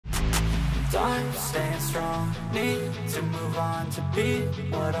done staying strong, need to move on to be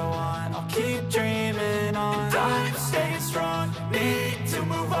what I want. I'll keep dreaming on. I'm staying strong, need to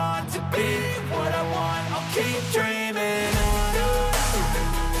move on to be what I want. I'll keep dreaming on.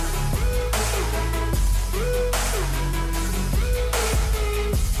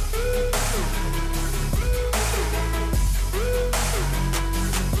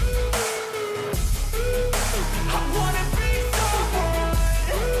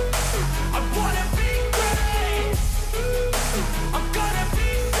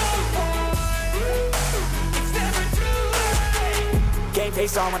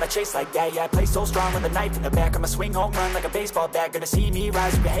 Face on when I chase like that, yeah, I play so strong with a knife in the back. I'ma swing home run like a baseball bat. Gonna see me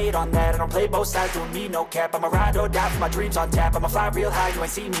rise, you can hate on that. I don't play both sides, doing me no cap. I'ma ride or die for my dreams on tap. I'ma fly real high, you ain't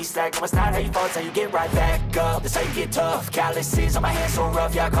see me slack. No, it's not how you fall, it's how you get right back up. That's how you get tough. Calluses on my hands so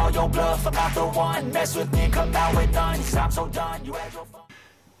rough, yeah, I call your bluff. I'm not the one, mess with me, come out with none. Cause I'm so done, you had your fun.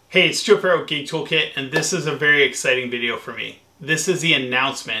 Hey, it's Joe Farrow, GeekToolkit, and this is a very exciting video for me. This is the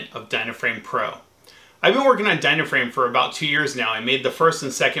announcement of Dynaframe Pro. I've been working on Dynaframe for about 2 years now. I made the first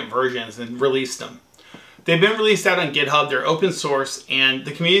and second versions and released them. They've been released out on GitHub, they're open source, and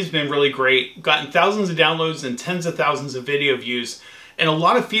the community's been really great. Gotten thousands of downloads and tens of thousands of video views, and a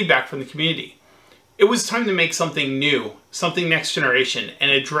lot of feedback from the community. It was time to make something new, something next generation,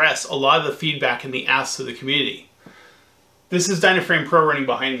 and address a lot of the feedback and the asks of the community. This is Dynaframe Pro running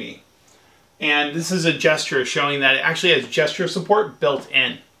behind me. And this is a gesture showing that it actually has gesture support built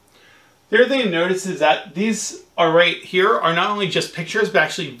in. The other thing to notice is that these are right here are not only just pictures, but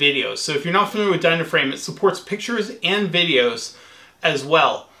actually videos. So if you're not familiar with Dynaframe, it supports pictures and videos as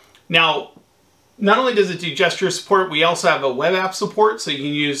well. Now, not only does it do gesture support, we also have a web app support. So you can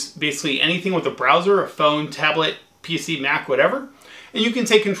use basically anything with a browser, a phone, tablet, PC, Mac, whatever. And you can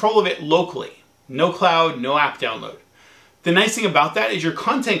take control of it locally. No cloud, no app download. The nice thing about that is your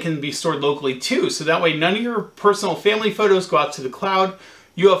content can be stored locally too. So that way none of your personal family photos go out to the cloud.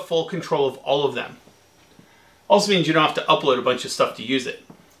 You have full control of all of them. Also means you don't have to upload a bunch of stuff to use it.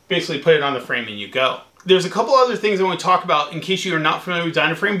 Basically put it on the frame and you go. There's a couple other things I want to talk about in case you are not familiar with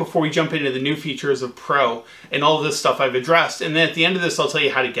Dynaframe before we jump into the new features of Pro and all of this stuff I've addressed. And then at the end of this, I'll tell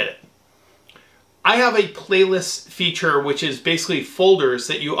you how to get it. I have a playlist feature, which is basically folders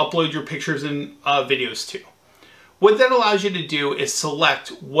that you upload your pictures and videos to. What that allows you to do is select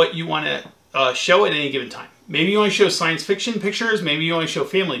what you want to show at any given time. Maybe you want to show science fiction pictures, maybe you want to show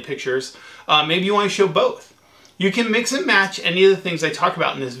family pictures, maybe you want to show both. You can mix and match any of the things I talk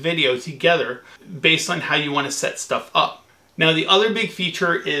about in this video together based on how you want to set stuff up. Now the other big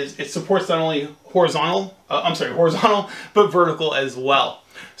feature is it supports not only horizontal, but vertical as well.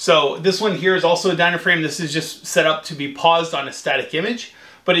 So this one here is also a Dynaframe. This is just set up to be paused on a static image,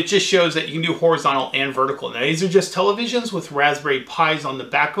 but it just shows that you can do horizontal and vertical. Now these are just televisions with Raspberry Pis on the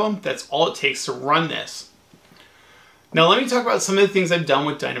back of them. That's all it takes to run this. Now let me talk about some of the things I've done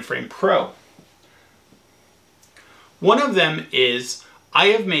with Dynaframe Pro. One of them is I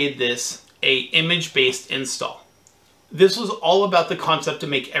have made this a image-based install. This was all about the concept to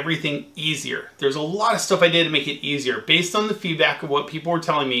make everything easier. There's a lot of stuff I did to make it easier. Based on the feedback of what people were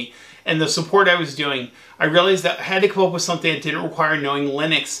telling me and the support I was doing, I realized that I had to come up with something that didn't require knowing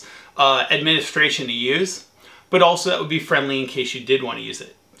Linux administration to use, but also that would be friendly in case you did want to use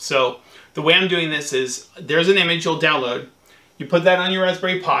it. So the way I'm doing this is there's an image you'll download, you put that on your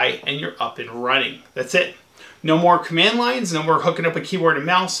Raspberry Pi, and you're up and running. That's it. No more command lines, no more hooking up a keyboard and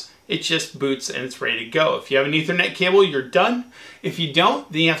mouse. It just boots and it's ready to go. If you have an Ethernet cable, you're done. If you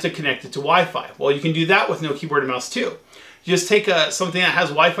don't, then you have to connect it to Wi-Fi. Well, you can do that with no keyboard and mouse too. You just take something that has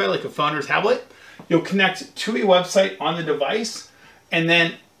Wi-Fi like a phone or tablet, you'll connect to a website on the device, and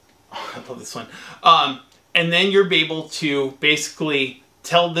then, oh, I love this one, and then you're able to basically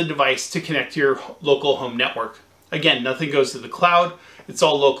tell the device to connect to your local home network. Again, nothing goes to the cloud, it's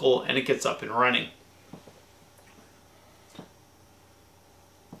all local and it gets up and running.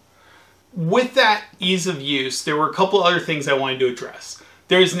 With that ease of use, there were a couple other things I wanted to address.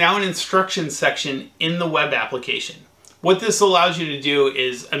 There is now an instructions section in the web application. What this allows you to do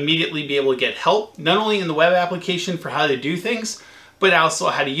is immediately be able to get help, not only in the web application for how to do things, but also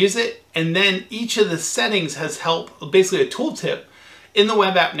how to use it. And then each of the settings has help, basically a tooltip in the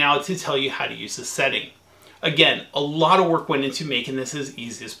web app now to tell you how to use the setting. Again, a lot of work went into making this as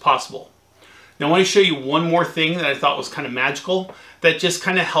easy as possible. Now I want to show you one more thing that I thought was kind of magical that just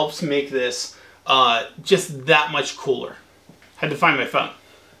kind of helps make this just that much cooler. Had to find my phone.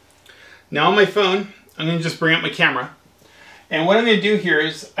 Now on my phone, I'm going to just bring up my camera. And what I'm going to do here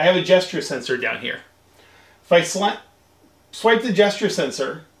is I have a gesture sensor down here. If I swipe the gesture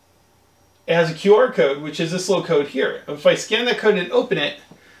sensor, it has a QR code, which is this little code here. If I scan that code and open it,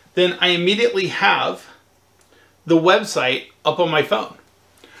 then I immediately have the website up on my phone.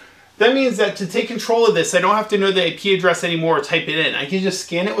 That means that to take control of this, I don't have to know the IP address anymore or type it in. I can just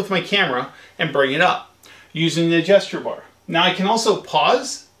scan it with my camera and bring it up using the gesture bar. Now I can also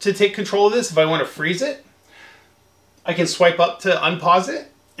pause to take control of this if I want to freeze it. I can swipe up to unpause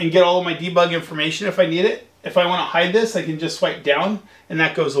it and get all of my debug information if I need it. If I want to hide this, I can just swipe down and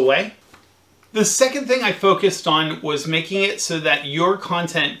that goes away. The second thing I focused on was making it so that your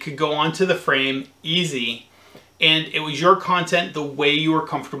content could go onto the frame easy, and it was your content the way you were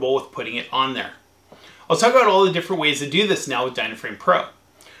comfortable with putting it on there. I'll talk about all the different ways to do this now with Dynaframe Pro.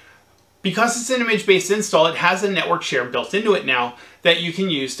 Because it's an image-based install, it has a network share built into it now that you can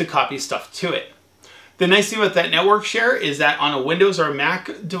use to copy stuff to it. The nice thing about that network share is that on a Windows or a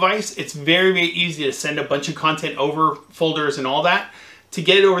Mac device, it's very, very easy to send a bunch of content over, folders and all that, to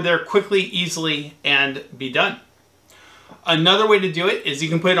get it over there quickly, easily, and be done. Another way to do it is you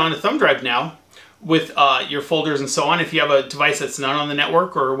can put it on a thumb drive now with your folders and so on if you have a device that's not on the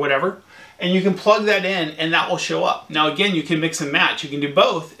network or whatever, and you can plug that in and that will show up. Now again, you can mix and match. You can do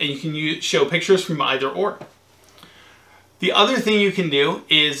both, and you can show pictures from either or. The other thing you can do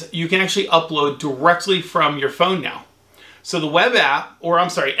is you can actually upload directly from your phone now. So the web app, or I'm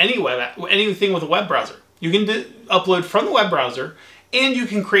sorry, any web app, anything with a web browser, you can upload from the web browser, and you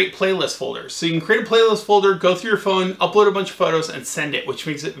can create playlist folders. So you can create a playlist folder, go through your phone, upload a bunch of photos, and send it, which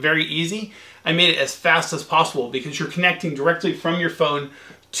makes it very easy. I made it as fast as possible because you're connecting directly from your phone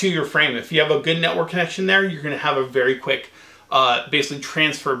to your frame. If you have a good network connection there, you're going to have a very quick basically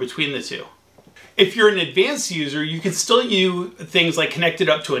transfer between the two. If you're an advanced user, you can still use things like connect it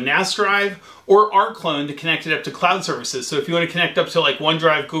up to a NAS drive or rClone to connect it up to cloud services. So if you want to connect up to like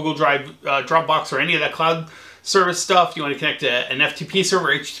OneDrive, Google Drive, Dropbox, or any of that cloud service stuff, you want to connect to an FTP server,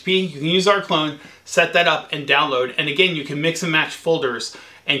 HTTP, you can use rClone, set that up, and download. And again, you can mix and match folders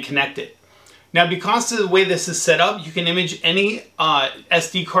and connect it. Now, because of the way this is set up, you can image any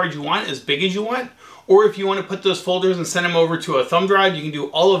SD card you want, as big as you want. Or if you want to put those folders and send them over to a thumb drive, you can do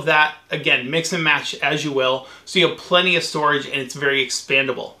all of that. Again, mix and match as you will. So you have plenty of storage and it's very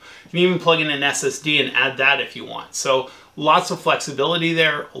expandable. You can even plug in an SSD and add that if you want. So lots of flexibility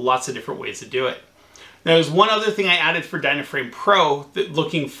there, lots of different ways to do it. Now, there's one other thing I added for Dynaframe Pro that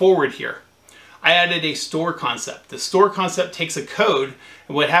looking forward here. I added a store concept. The store concept takes a code,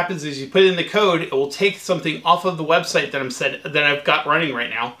 and what happens is you put in the code, it will take something off of the website that I've got running right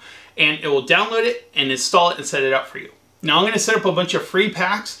now, and it will download it and install it and set it up for you. Now I'm going to set up a bunch of free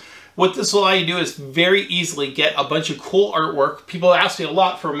packs. What this will allow you to do is very easily get a bunch of cool artwork. People ask me a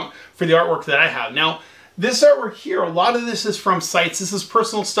lot for the artwork that I have. Now, this artwork here, a lot of this is from sites. This is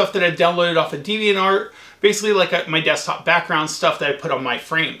personal stuff that I've downloaded off of DeviantArt, basically like my desktop background stuff that I put on my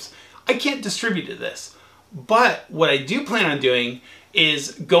frames. I can't distribute to this, but what I do plan on doing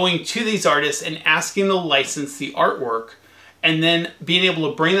is going to these artists and asking them to license the artwork, and then being able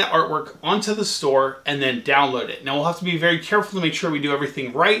to bring that artwork onto the store and then download it. Now we'll have to be very careful to make sure we do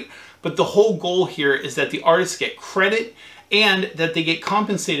everything right, but the whole goal here is that the artists get credit and that they get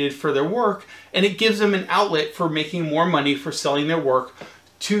compensated for their work, and it gives them an outlet for making more money for selling their work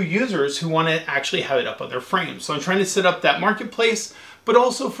to users who want to actually have it up on their frames. So I'm trying to set up that marketplace, but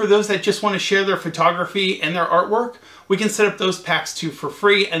also for those that just want to share their photography and their artwork, we can set up those packs too for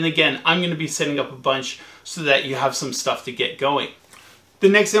free. And again, I'm going to be setting up a bunch so that you have some stuff to get going. The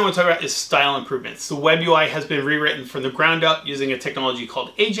next thing I want to talk about is style improvements. The web UI has been rewritten from the ground up using a technology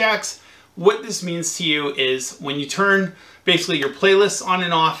called Ajax. What this means to you is when you turn basically your playlists on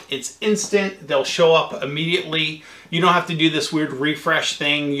and off, it's instant. They'll show up immediately. You don't have to do this weird refresh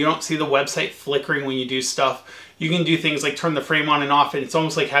thing. You don't see the website flickering when you do stuff. You can do things like turn the frame on and off, and it's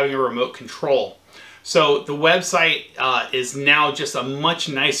almost like having a remote control. So the website is now just a much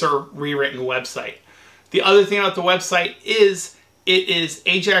nicer rewritten website. The other thing about the website is it is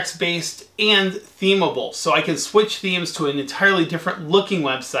Ajax based and themable. So I can switch themes to an entirely different looking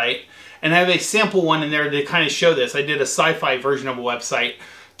website, and I have a sample one in there to kind of show this. I did a sci-fi version of a website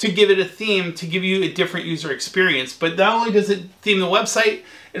to give it a theme, to give you a different user experience. But not only does it theme the website,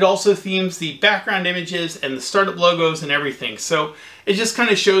 it also themes the background images and the startup logos and everything. So it just kind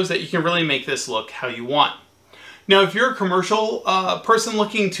of shows that you can really make this look how you want. Now, if you're a commercial person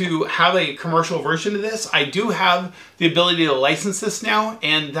looking to have a commercial version of this, I do have the ability to license this now,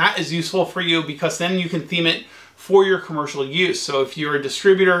 and that is useful for you because then you can theme it for your commercial use. So if you're a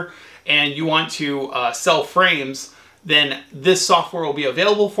distributor and you want to sell frames, then this software will be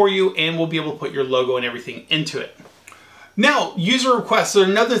available for you and we'll be able to put your logo and everything into it. Now, user requests are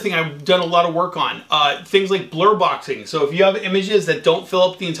another thing I've done a lot of work on. Things like blur boxing. So if you have images that don't fill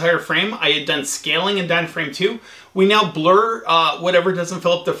up the entire frame, I had done scaling in Dynaframe 2, we now blur whatever doesn't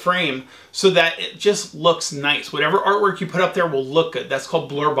fill up the frame so that it just looks nice. Whatever artwork you put up there will look good. That's called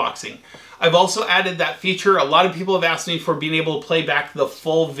blur boxing. I've also added that feature. A lot of people have asked me for being able to play back the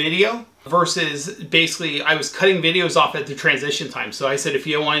full video versus basically I was cutting videos off at the transition time. So I said if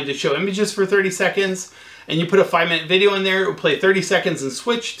you wanted to show images for 30 seconds and you put a 5-minute video in there, it would play 30 seconds and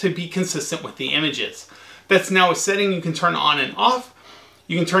switch to be consistent with the images. That's now a setting you can turn on and off.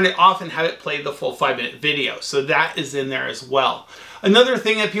 You can turn it off and have it play the full 5-minute video. So that is in there as well. Another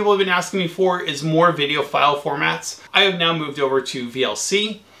thing that people have been asking me for is more video file formats. I have now moved over to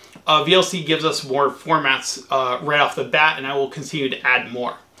VLC. VLC gives us more formats right off the bat, and I will continue to add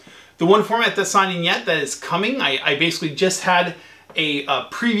more. The one format that's not in yet that is coming, I basically just had a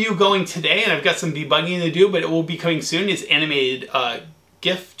preview going today, and I've got some debugging to do, but it will be coming soon, is animated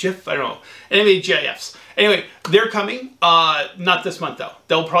GIF, I don't know, animated GIFs. Anyway, they're coming, not this month though.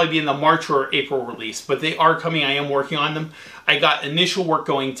 They'll probably be in the March or April release, but they are coming. I am working on them. I got initial work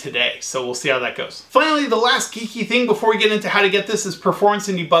going today, so we'll see how that goes. Finally, the last geeky thing before we get into how to get this is performance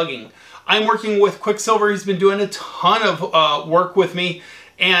and debugging. I'm working with Quicksilver. He's been doing a ton of work with me,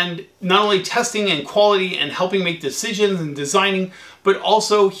 and not only testing and quality and helping make decisions and designing, but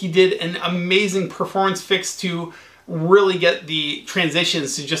also he did an amazing performance fix to really get the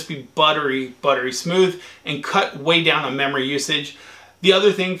transitions to just be buttery smooth and cut way down on memory usage. The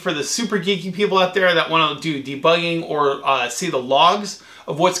other thing for the super geeky people out there that want to do debugging or see the logs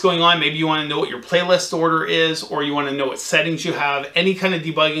of what's going on, maybe you want to know what your playlist order is, or you want to know what settings you have, any kind of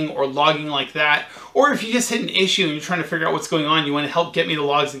debugging or logging like that, or if you just hit an issue and you're trying to figure out what's going on, you want to help get me the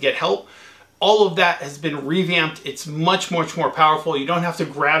logs and get help. All of that has been revamped. It's much more powerful. You don't have to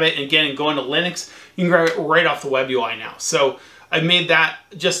grab it again and go into Linux. You can grab it right off the web UI now. So I've made that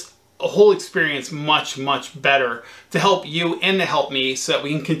just a whole experience much better to help you and to help me so that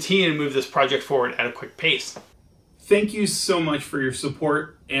we can continue to move this project forward at a quick pace. Thank you so much for your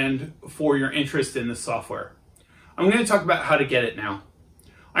support and for your interest in this software. I'm going to talk about how to get it now.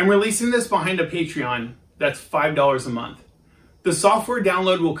 I'm releasing this behind a Patreon that's $5 a month. The software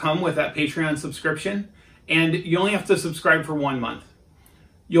download will come with that Patreon subscription, and you only have to subscribe for 1 month.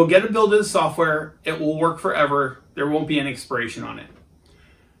 You'll get a build of the software. It will work forever. There won't be an expiration on it.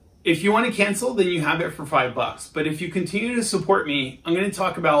 If you want to cancel, then you have it for $5. But if you continue to support me, I'm going to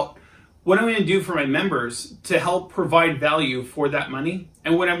talk about what I'm going to do for my members to help provide value for that money,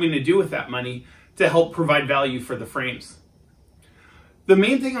 and what I'm going to do with that money to help provide value for the frames. The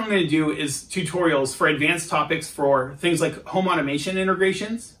main thing I'm going to do is tutorials for advanced topics for things like home automation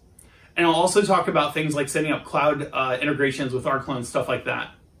integrations. And I'll also talk about things like setting up cloud integrations with rclone, stuff like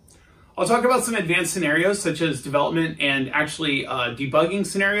that. I'll talk about some advanced scenarios such as development and actually debugging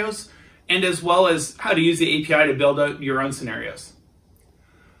scenarios, and as well as how to use the API to build out your own scenarios.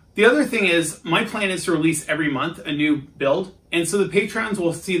 The other thing is my plan is to release every month a new build, and so the patrons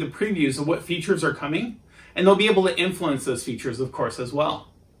will see the previews of what features are coming, and they'll be able to influence those features, of course, as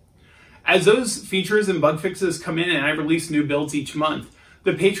well. As those features and bug fixes come in and I release new builds each month,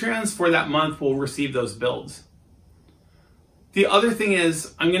 the Patreons for that month will receive those builds. The other thing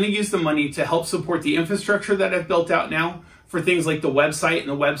is I'm going to use the money to help support the infrastructure that I've built out now for things like the website and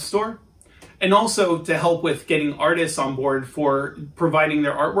the web store, and also to help with getting artists on board for providing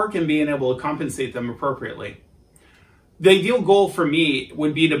their artwork and being able to compensate them appropriately. The ideal goal for me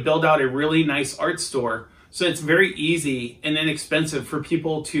would be to build out a really nice art store so it's very easy and inexpensive for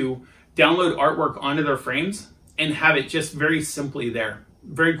people to download artwork onto their frames and have it just very simply there.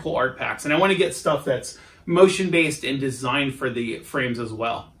 Very cool art packs. And I want to get stuff that's motion-based and designed for the frames as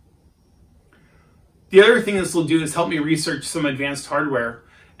well. The other thing this will do is help me research some advanced hardware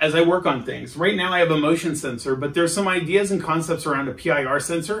as I work on things. Right now I have a motion sensor, but there's some ideas and concepts around a PIR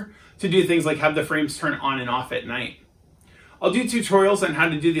sensor to do things like have the frames turn on and off at night. I'll do tutorials on how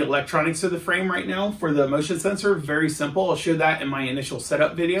to do the electronics of the frame right now for the motion sensor. Very simple. I'll show that in my initial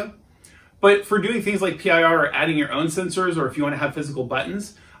setup video. But for doing things like PIR or adding your own sensors, or if you want to have physical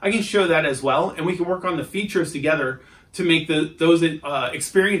buttons, I can show that as well. And we can work on the features together to make those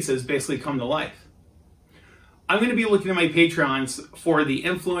experiences basically come to life. I'm going to be looking at my Patreons for the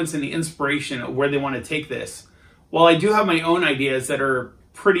influence and the inspiration of where they want to take this. While I do have my own ideas that are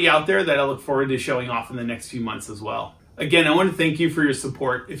pretty out there that I look forward to showing off in the next few months as well. Again, I want to thank you for your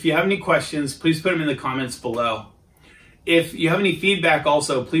support. If you have any questions, please put them in the comments below. If you have any feedback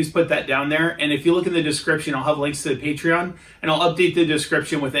also, please put that down there. And if you look in the description, I'll have links to the Patreon, and I'll update the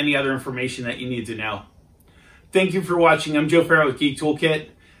description with any other information that you need to know. Thank you for watching. I'm Joe Farrow with GeekToolkit,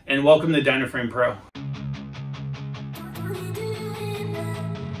 and welcome to Dynaframe Pro.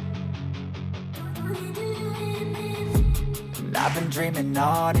 I've been dreaming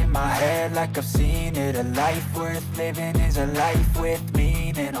on in my head like I've seen it. A life worth living is a life with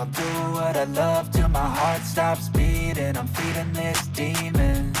meaning. I'll do what I love till my heart stops beating. I'm feeding this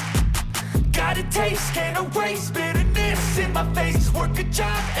demon. Got a taste, can't erase bitterness in my face. Work a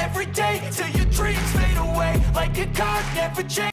job every day till your dreams fade away. Like a card, never change.